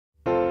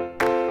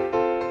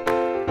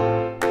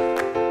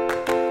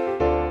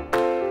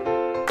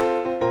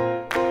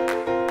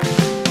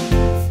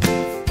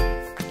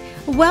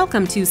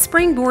Welcome to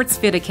Springboard's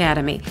Fit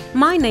Academy.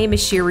 My name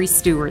is Sherry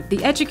Stewart,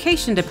 the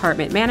Education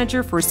Department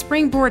Manager for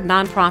Springboard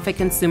Nonprofit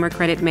Consumer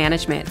Credit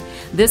Management.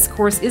 This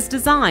course is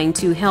designed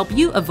to help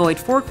you avoid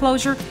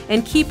foreclosure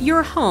and keep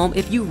your home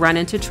if you run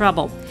into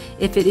trouble.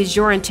 If it is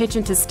your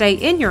intention to stay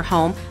in your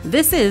home,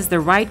 this is the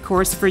right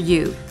course for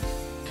you.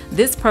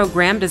 This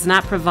program does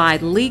not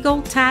provide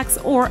legal, tax,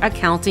 or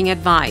accounting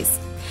advice.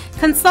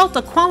 Consult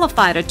a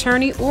qualified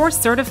attorney or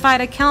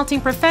certified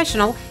accounting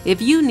professional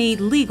if you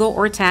need legal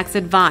or tax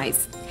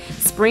advice.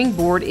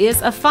 Springboard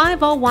is a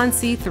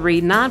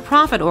 501c3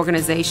 nonprofit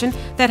organization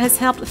that has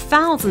helped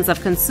thousands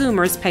of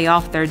consumers pay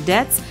off their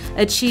debts,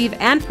 achieve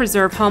and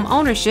preserve home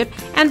ownership,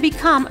 and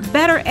become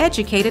better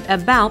educated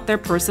about their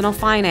personal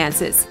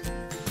finances.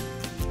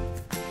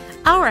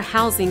 Our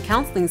housing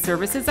counseling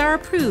services are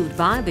approved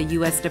by the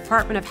U.S.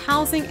 Department of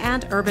Housing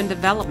and Urban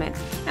Development,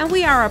 and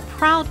we are a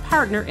proud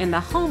partner in the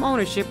Home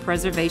Ownership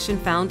Preservation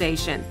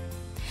Foundation.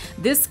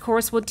 This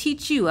course will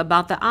teach you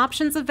about the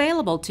options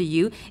available to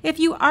you if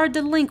you are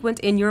delinquent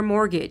in your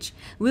mortgage.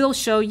 We'll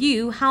show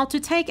you how to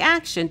take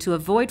action to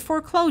avoid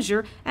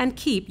foreclosure and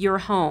keep your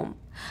home.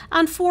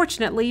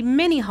 Unfortunately,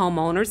 many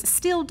homeowners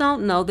still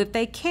don't know that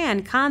they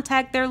can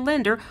contact their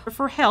lender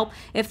for help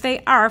if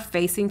they are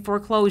facing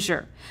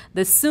foreclosure.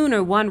 The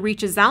sooner one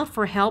reaches out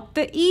for help,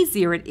 the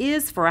easier it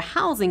is for a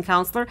housing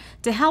counselor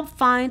to help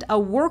find a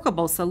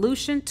workable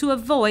solution to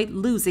avoid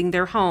losing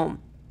their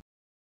home.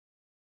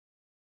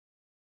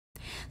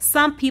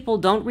 Some people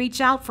don't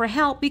reach out for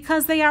help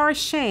because they are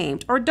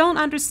ashamed or don't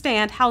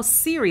understand how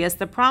serious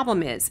the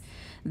problem is.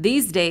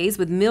 These days,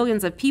 with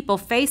millions of people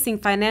facing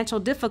financial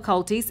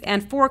difficulties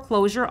and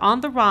foreclosure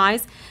on the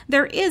rise,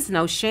 there is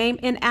no shame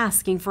in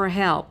asking for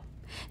help.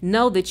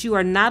 Know that you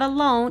are not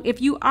alone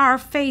if you are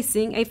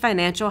facing a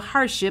financial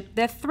hardship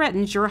that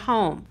threatens your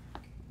home.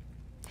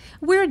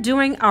 We're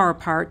doing our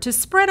part to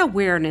spread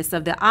awareness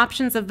of the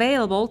options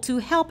available to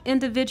help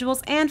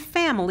individuals and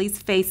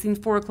families facing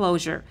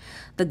foreclosure.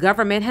 The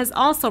government has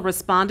also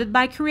responded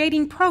by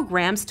creating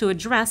programs to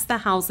address the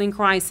housing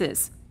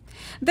crisis.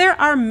 There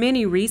are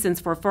many reasons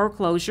for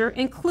foreclosure,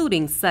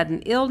 including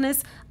sudden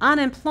illness,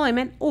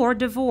 unemployment, or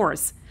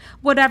divorce.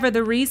 Whatever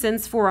the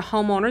reasons for a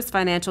homeowner's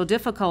financial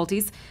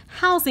difficulties,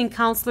 housing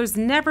counselors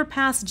never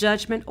pass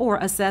judgment or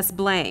assess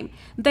blame.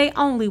 They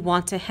only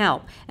want to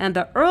help, and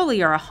the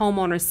earlier a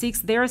homeowner seeks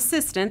their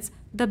assistance,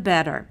 the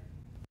better.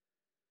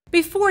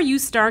 Before you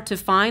start to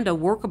find a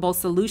workable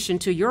solution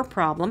to your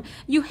problem,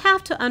 you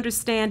have to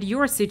understand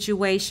your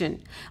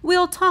situation.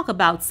 We'll talk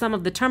about some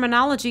of the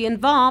terminology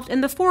involved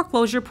in the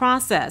foreclosure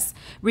process.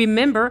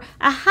 Remember,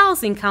 a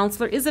housing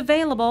counselor is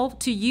available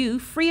to you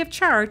free of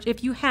charge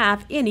if you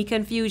have any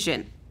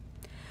confusion.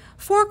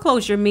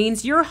 Foreclosure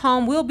means your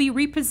home will be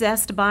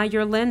repossessed by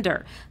your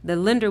lender. The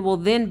lender will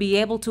then be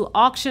able to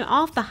auction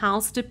off the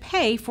house to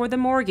pay for the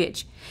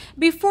mortgage.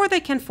 Before they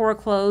can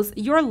foreclose,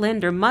 your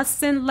lender must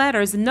send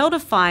letters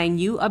notifying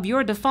you of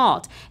your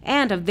default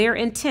and of their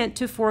intent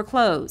to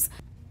foreclose.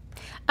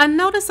 A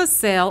notice of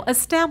sale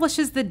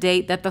establishes the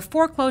date that the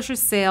foreclosure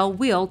sale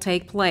will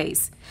take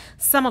place.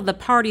 Some of the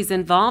parties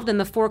involved in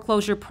the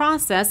foreclosure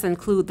process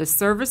include the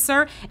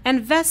servicer,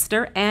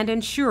 investor, and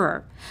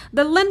insurer.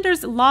 The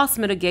lender's loss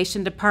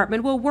mitigation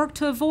department will work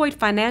to avoid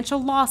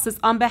financial losses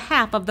on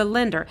behalf of the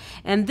lender,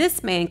 and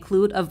this may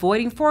include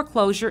avoiding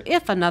foreclosure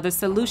if another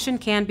solution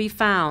can be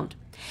found.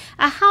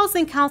 A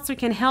housing counselor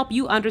can help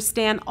you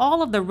understand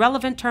all of the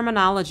relevant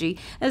terminology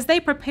as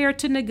they prepare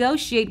to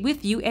negotiate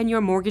with you and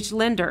your mortgage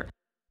lender.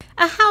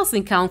 A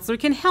housing counselor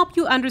can help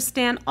you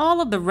understand all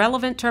of the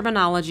relevant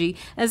terminology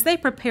as they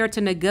prepare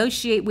to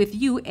negotiate with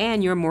you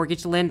and your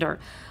mortgage lender.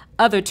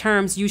 Other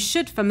terms you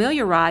should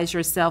familiarize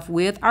yourself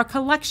with are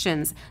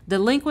collections,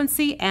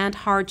 delinquency, and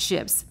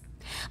hardships.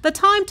 The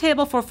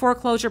timetable for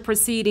foreclosure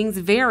proceedings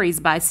varies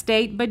by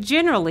state, but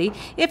generally,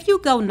 if you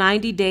go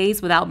 90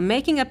 days without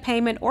making a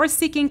payment or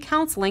seeking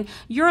counseling,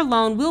 your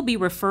loan will be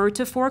referred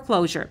to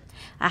foreclosure.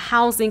 A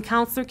housing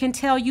counselor can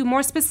tell you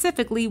more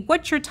specifically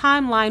what your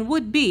timeline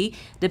would be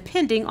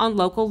depending on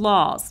local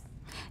laws.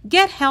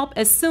 Get help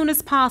as soon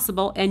as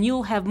possible and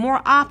you'll have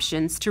more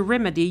options to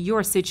remedy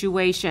your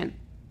situation.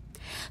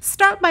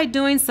 Start by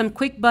doing some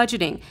quick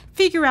budgeting.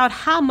 Figure out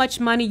how much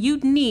money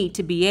you'd need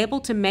to be able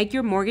to make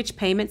your mortgage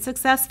payment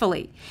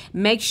successfully.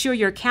 Make sure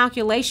your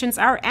calculations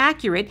are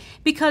accurate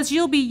because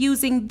you'll be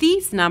using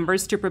these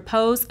numbers to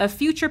propose a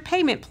future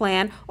payment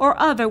plan or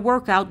other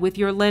workout with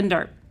your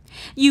lender.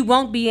 You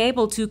won't be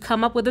able to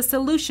come up with a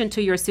solution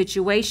to your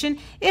situation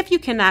if you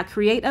cannot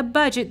create a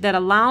budget that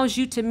allows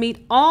you to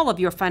meet all of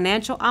your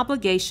financial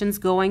obligations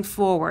going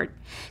forward.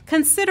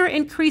 Consider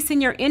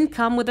increasing your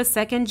income with a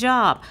second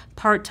job,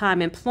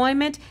 part-time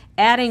employment,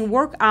 adding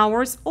work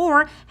hours,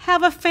 or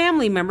have a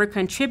family member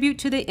contribute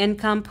to the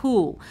income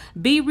pool.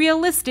 Be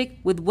realistic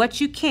with what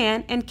you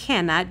can and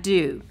cannot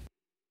do.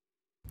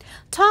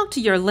 Talk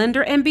to your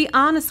lender and be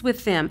honest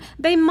with them.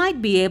 They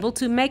might be able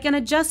to make an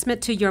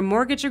adjustment to your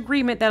mortgage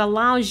agreement that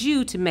allows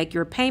you to make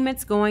your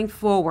payments going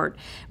forward.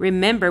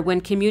 Remember,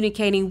 when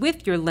communicating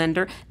with your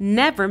lender,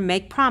 never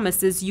make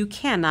promises you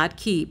cannot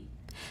keep.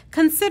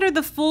 Consider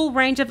the full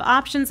range of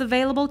options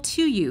available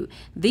to you.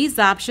 These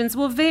options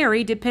will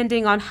vary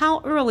depending on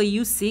how early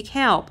you seek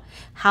help,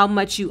 how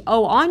much you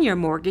owe on your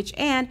mortgage,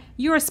 and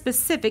your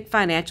specific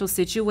financial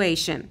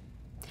situation.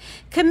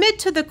 Commit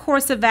to the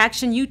course of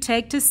action you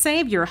take to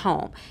save your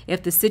home.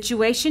 If the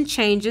situation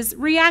changes,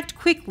 react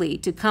quickly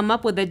to come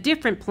up with a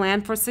different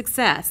plan for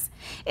success.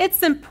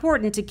 It's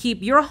important to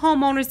keep your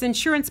homeowner's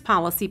insurance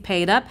policy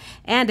paid up,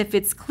 and if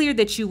it's clear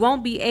that you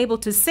won't be able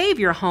to save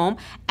your home,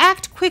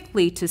 act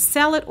quickly to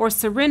sell it or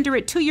surrender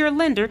it to your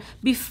lender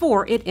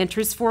before it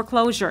enters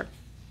foreclosure.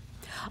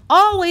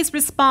 Always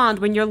respond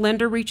when your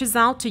lender reaches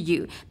out to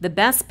you. The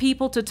best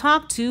people to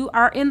talk to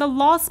are in the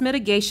loss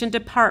mitigation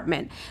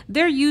department.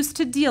 They're used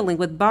to dealing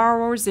with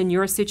borrowers in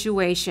your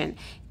situation.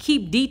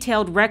 Keep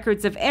detailed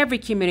records of every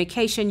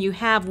communication you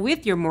have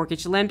with your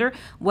mortgage lender,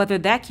 whether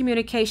that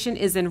communication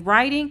is in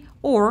writing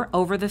or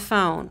over the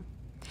phone.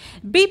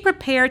 Be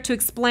prepared to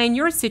explain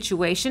your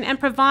situation and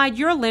provide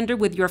your lender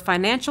with your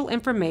financial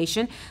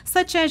information,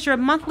 such as your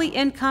monthly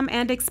income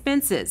and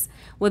expenses.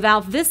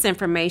 Without this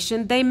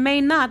information, they may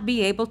not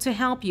be able to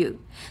help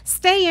you.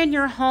 Stay in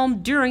your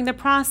home during the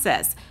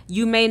process.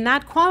 You may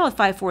not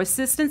qualify for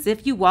assistance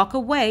if you walk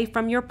away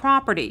from your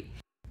property.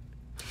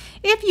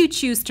 If you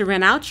choose to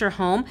rent out your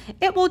home,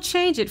 it will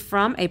change it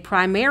from a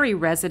primary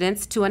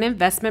residence to an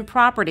investment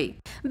property.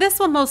 This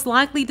will most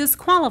likely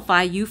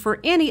disqualify you for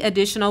any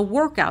additional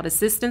workout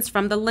assistance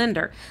from the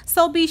lender,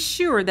 so be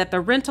sure that the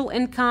rental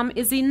income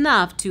is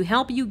enough to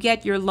help you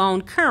get your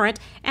loan current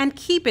and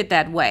keep it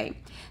that way.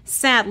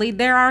 Sadly,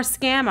 there are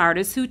scam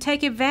artists who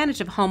take advantage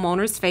of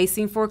homeowners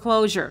facing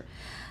foreclosure.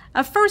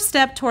 A first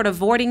step toward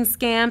avoiding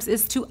scams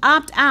is to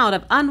opt out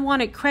of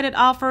unwanted credit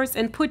offers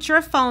and put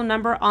your phone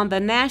number on the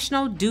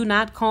National Do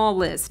Not Call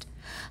list.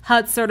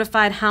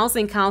 HUD-certified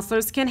housing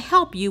counselors can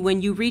help you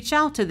when you reach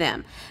out to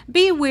them.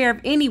 Be aware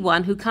of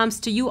anyone who comes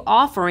to you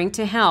offering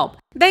to help.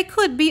 They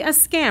could be a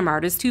scam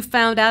artist who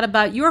found out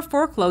about your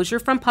foreclosure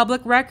from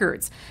public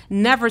records.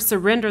 Never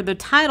surrender the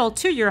title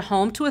to your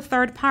home to a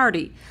third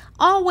party.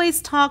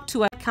 Always talk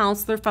to a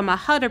counselor from a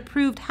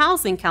HUD-approved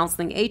housing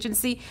counseling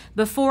agency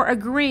before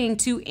agreeing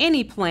to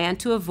any plan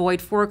to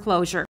avoid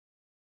foreclosure.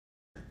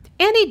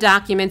 Any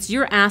documents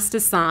you're asked to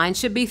sign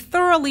should be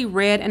thoroughly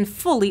read and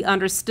fully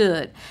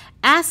understood.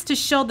 Ask to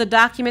show the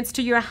documents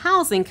to your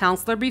housing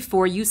counselor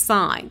before you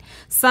sign.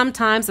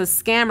 Sometimes a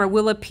scammer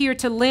will appear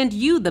to lend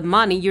you the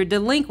money you're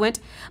delinquent,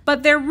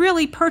 but they're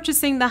really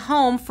purchasing the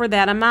home for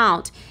that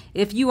amount.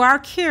 If you are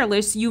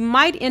careless, you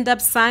might end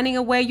up signing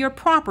away your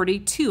property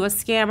to a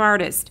scam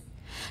artist.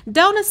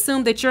 Don't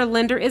assume that your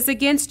lender is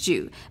against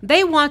you.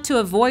 They want to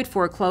avoid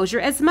foreclosure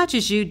as much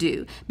as you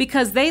do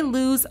because they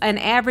lose an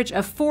average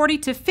of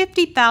 $40,000 to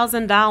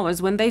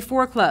 $50,000 when they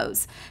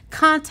foreclose.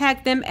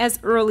 Contact them as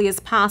early as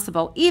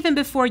possible, even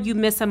before you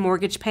miss a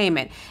mortgage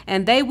payment,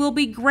 and they will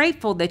be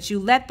grateful that you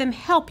let them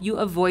help you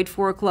avoid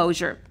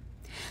foreclosure.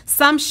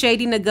 Some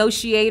shady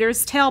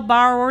negotiators tell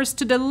borrowers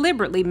to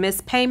deliberately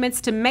miss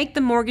payments to make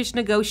the mortgage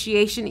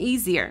negotiation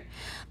easier.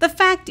 The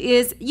fact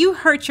is, you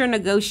hurt your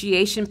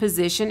negotiation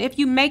position if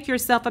you make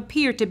yourself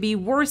appear to be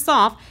worse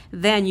off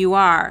than you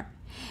are.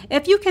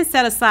 If you can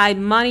set aside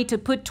money to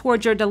put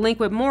towards your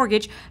delinquent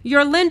mortgage,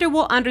 your lender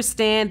will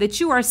understand that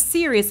you are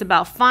serious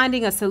about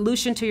finding a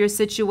solution to your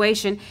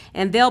situation,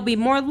 and they'll be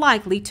more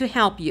likely to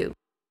help you.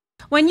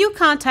 When you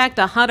contact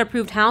a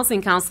HUD-approved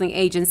housing counseling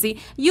agency,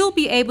 you'll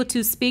be able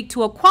to speak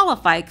to a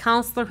qualified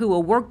counselor who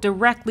will work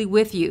directly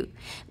with you.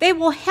 They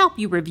will help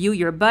you review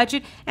your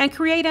budget and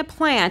create a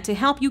plan to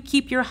help you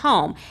keep your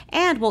home,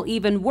 and will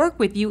even work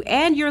with you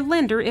and your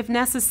lender if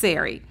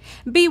necessary.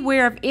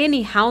 Beware of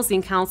any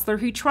housing counselor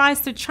who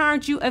tries to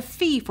charge you a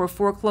fee for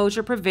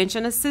foreclosure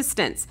prevention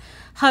assistance.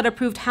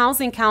 HUD-approved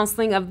housing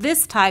counseling of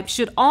this type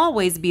should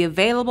always be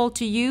available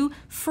to you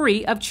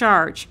free of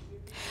charge.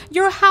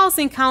 Your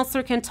housing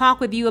counselor can talk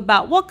with you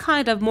about what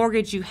kind of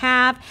mortgage you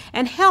have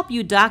and help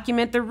you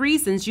document the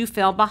reasons you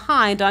fell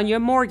behind on your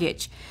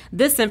mortgage.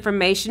 This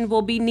information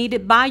will be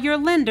needed by your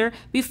lender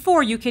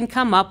before you can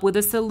come up with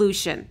a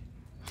solution.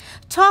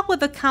 Talk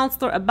with a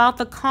counselor about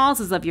the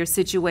causes of your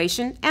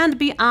situation and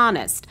be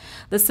honest.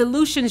 The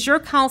solutions your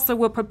counselor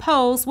will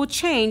propose will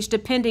change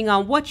depending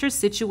on what your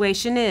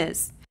situation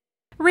is.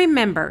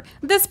 Remember,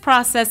 this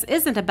process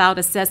isn't about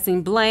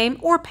assessing blame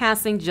or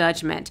passing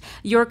judgment.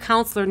 Your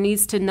counselor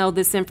needs to know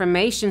this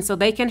information so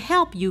they can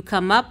help you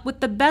come up with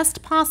the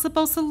best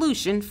possible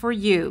solution for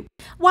you.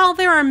 While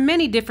there are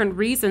many different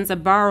reasons a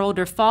borrower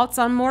defaults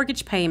on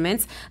mortgage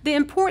payments, the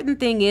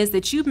important thing is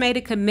that you've made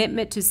a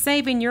commitment to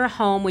saving your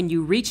home when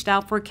you reached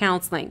out for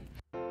counseling.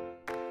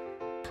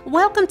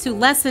 Welcome to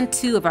Lesson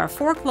 2 of our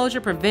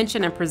Foreclosure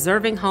Prevention and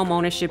Preserving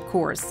Homeownership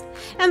course.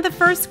 In the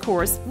first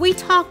course, we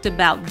talked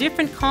about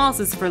different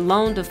causes for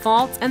loan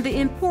defaults and the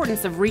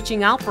importance of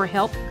reaching out for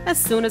help as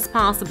soon as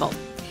possible.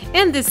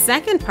 In this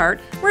second part,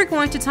 we're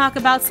going to talk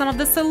about some of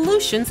the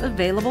solutions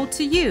available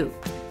to you.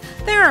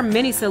 There are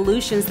many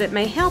solutions that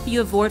may help you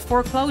avoid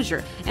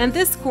foreclosure, and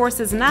this course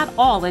is not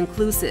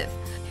all-inclusive.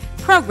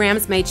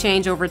 Programs may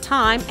change over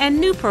time, and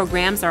new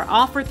programs are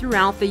offered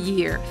throughout the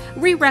year.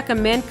 We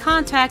recommend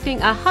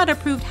contacting a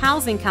HUD-approved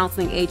housing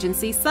counseling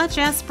agency such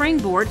as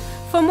Springboard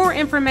for more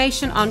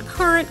information on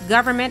current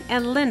government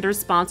and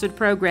lender-sponsored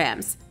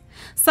programs.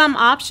 Some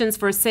options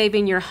for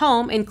saving your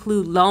home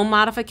include loan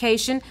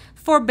modification,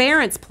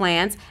 forbearance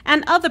plans,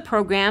 and other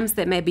programs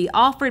that may be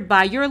offered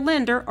by your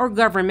lender or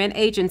government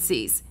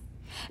agencies.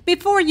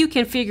 Before you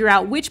can figure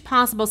out which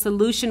possible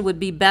solution would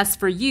be best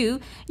for you,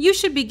 you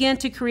should begin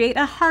to create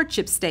a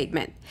hardship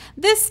statement.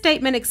 This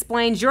statement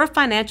explains your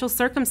financial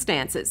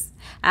circumstances.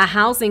 A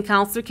housing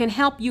counselor can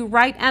help you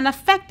write an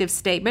effective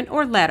statement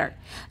or letter.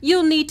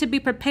 You'll need to be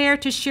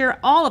prepared to share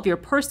all of your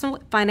personal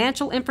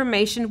financial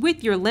information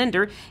with your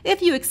lender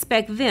if you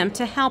expect them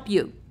to help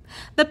you.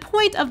 The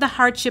point of the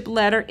hardship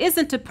letter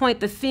isn't to point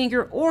the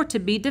finger or to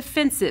be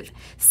defensive.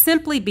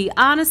 Simply be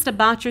honest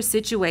about your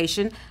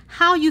situation,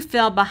 how you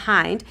fell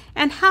behind,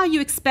 and how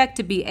you expect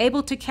to be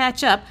able to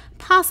catch up,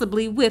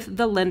 possibly with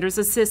the lender's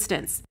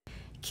assistance.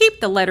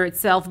 Keep the letter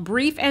itself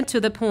brief and to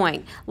the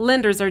point.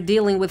 Lenders are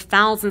dealing with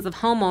thousands of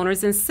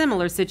homeowners in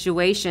similar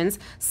situations,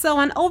 so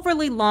an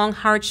overly long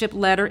hardship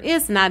letter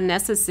is not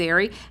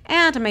necessary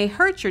and may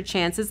hurt your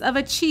chances of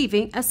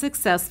achieving a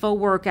successful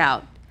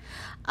workout.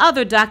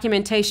 Other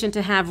documentation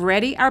to have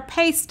ready are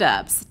pay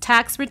stubs,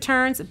 tax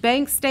returns,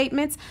 bank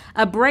statements,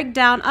 a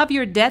breakdown of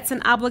your debts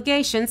and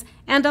obligations,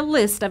 and a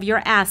list of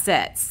your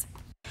assets.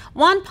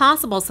 One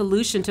possible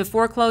solution to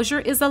foreclosure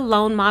is a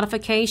loan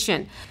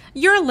modification.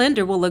 Your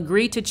lender will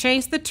agree to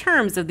change the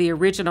terms of the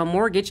original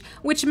mortgage,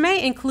 which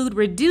may include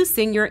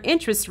reducing your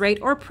interest rate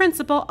or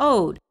principal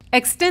owed,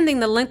 extending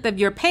the length of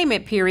your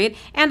payment period,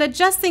 and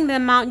adjusting the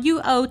amount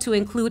you owe to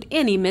include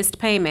any missed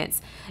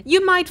payments.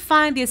 You might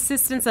find the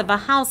assistance of a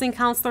housing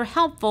counselor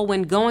helpful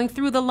when going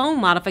through the loan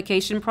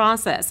modification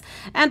process,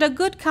 and a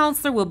good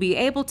counselor will be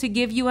able to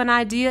give you an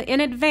idea in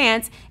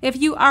advance if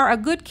you are a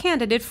good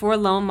candidate for a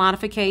loan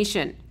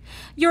modification.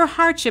 Your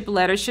hardship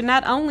letter should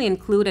not only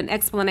include an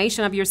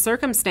explanation of your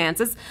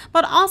circumstances,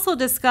 but also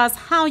discuss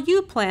how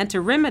you plan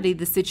to remedy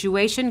the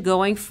situation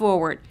going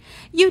forward.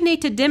 You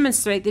need to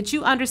demonstrate that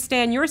you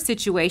understand your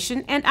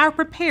situation and are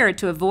prepared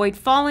to avoid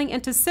falling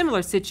into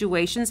similar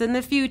situations in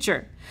the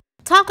future.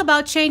 Talk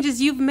about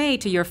changes you've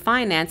made to your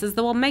finances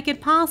that will make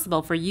it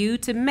possible for you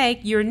to make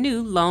your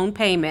new loan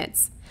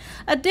payments.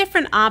 A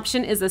different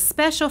option is a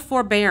special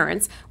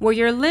forbearance where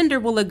your lender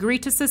will agree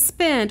to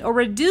suspend or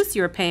reduce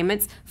your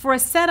payments for a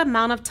set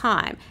amount of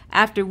time,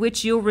 after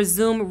which you'll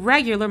resume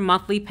regular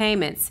monthly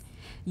payments.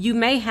 You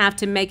may have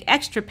to make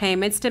extra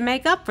payments to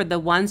make up for the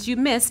ones you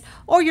missed,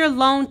 or your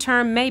loan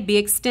term may be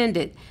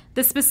extended.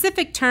 The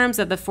specific terms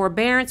of the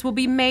forbearance will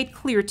be made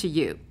clear to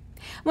you.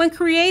 When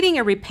creating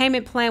a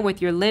repayment plan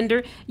with your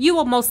lender, you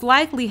will most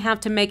likely have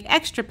to make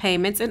extra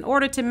payments in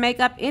order to make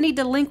up any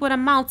delinquent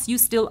amounts you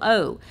still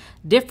owe.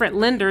 Different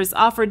lenders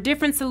offer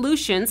different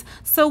solutions,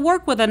 so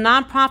work with a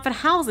nonprofit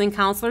housing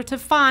counselor to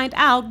find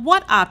out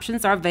what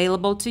options are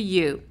available to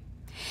you.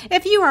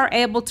 If you are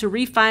able to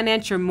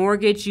refinance your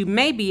mortgage, you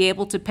may be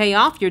able to pay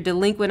off your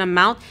delinquent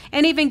amount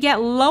and even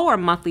get lower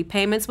monthly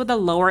payments with a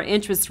lower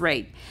interest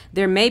rate.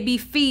 There may be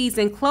fees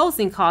and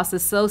closing costs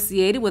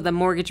associated with a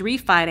mortgage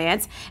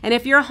refinance, and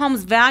if your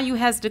home's value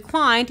has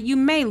declined, you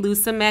may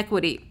lose some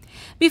equity.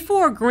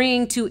 Before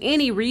agreeing to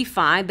any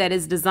refi that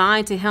is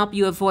designed to help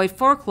you avoid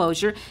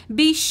foreclosure,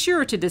 be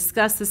sure to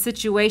discuss the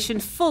situation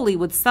fully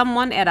with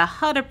someone at a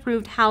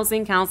HUD-approved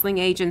housing counseling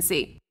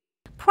agency.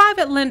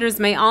 Private lenders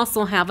may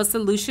also have a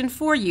solution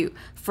for you.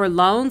 For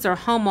loans or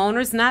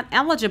homeowners not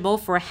eligible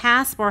for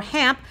HASP or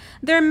HAMP,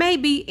 there may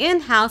be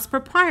in-house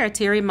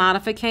proprietary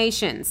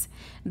modifications.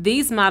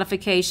 These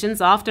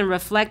modifications often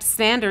reflect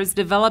standards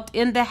developed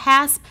in the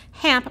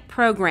HASP-HAMP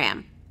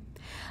program.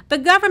 The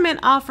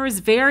government offers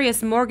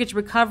various mortgage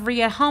recovery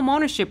and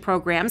homeownership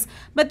programs,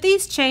 but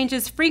these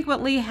changes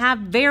frequently have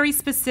very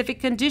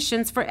specific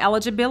conditions for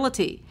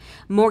eligibility.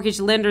 Mortgage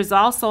lenders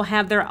also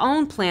have their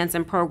own plans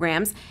and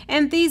programs,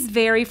 and these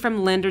vary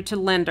from lender to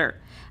lender.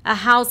 A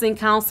housing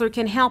counselor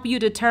can help you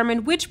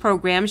determine which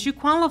programs you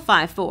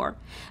qualify for.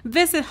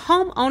 Visit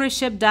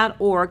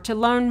homeownership.org to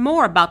learn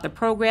more about the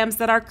programs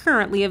that are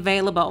currently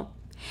available.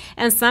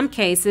 In some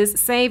cases,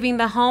 saving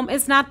the home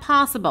is not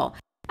possible.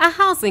 A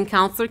housing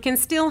counselor can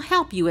still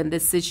help you in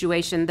this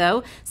situation,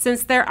 though,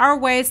 since there are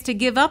ways to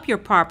give up your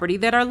property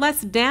that are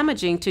less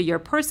damaging to your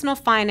personal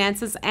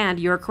finances and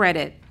your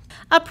credit.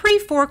 A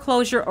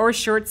pre-foreclosure or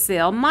short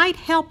sale might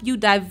help you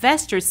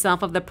divest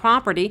yourself of the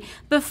property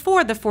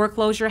before the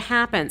foreclosure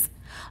happens.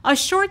 A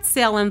short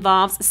sale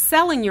involves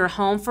selling your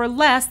home for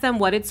less than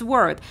what it's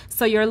worth,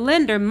 so your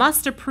lender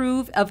must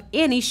approve of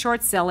any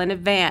short sale in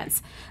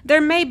advance.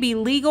 There may be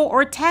legal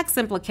or tax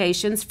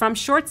implications from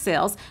short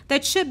sales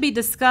that should be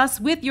discussed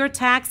with your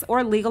tax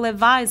or legal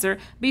advisor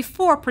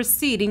before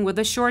proceeding with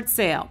a short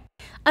sale.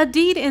 A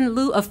deed in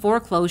lieu of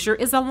foreclosure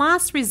is a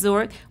last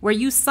resort where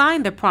you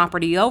sign the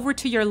property over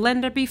to your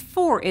lender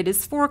before it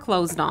is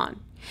foreclosed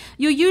on.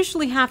 You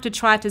usually have to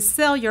try to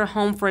sell your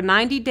home for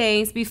 90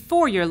 days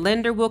before your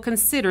lender will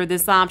consider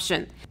this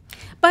option.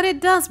 but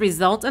it does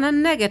result in a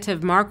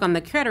negative mark on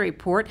the credit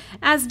report,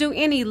 as do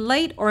any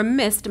late or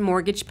missed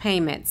mortgage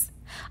payments.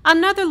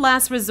 Another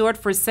last resort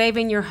for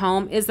saving your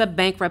home is a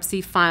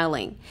bankruptcy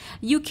filing.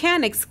 You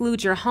can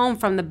exclude your home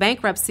from the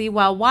bankruptcy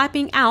while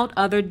wiping out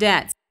other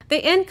debts.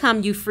 The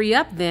income you free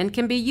up then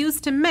can be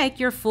used to make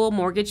your full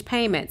mortgage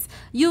payments.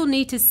 You'll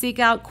need to seek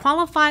out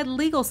qualified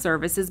legal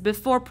services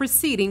before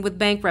proceeding with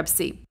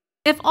bankruptcy.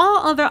 If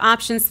all other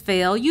options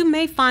fail, you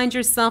may find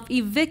yourself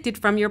evicted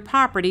from your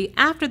property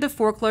after the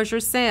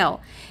foreclosure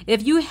sale.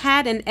 If you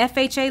had an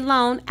FHA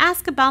loan,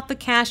 ask about the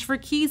Cash for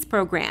Keys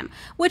program,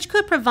 which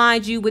could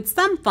provide you with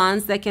some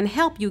funds that can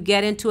help you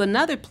get into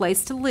another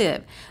place to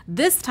live.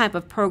 This type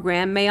of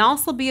program may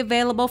also be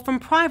available from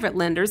private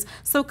lenders,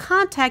 so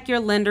contact your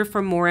lender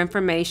for more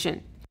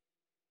information.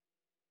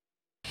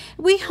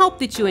 We hope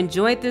that you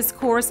enjoyed this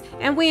course,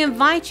 and we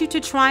invite you to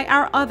try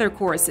our other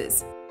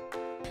courses.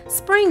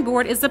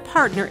 Springboard is a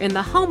partner in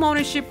the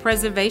Homeownership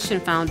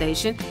Preservation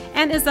Foundation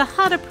and is a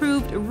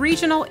HUD-approved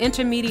regional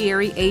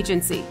intermediary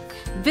agency.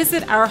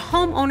 Visit our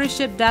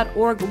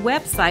homeownership.org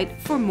website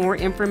for more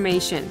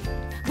information.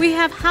 We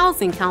have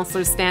housing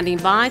counselors standing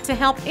by to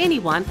help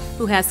anyone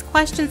who has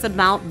questions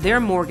about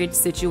their mortgage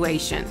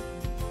situation.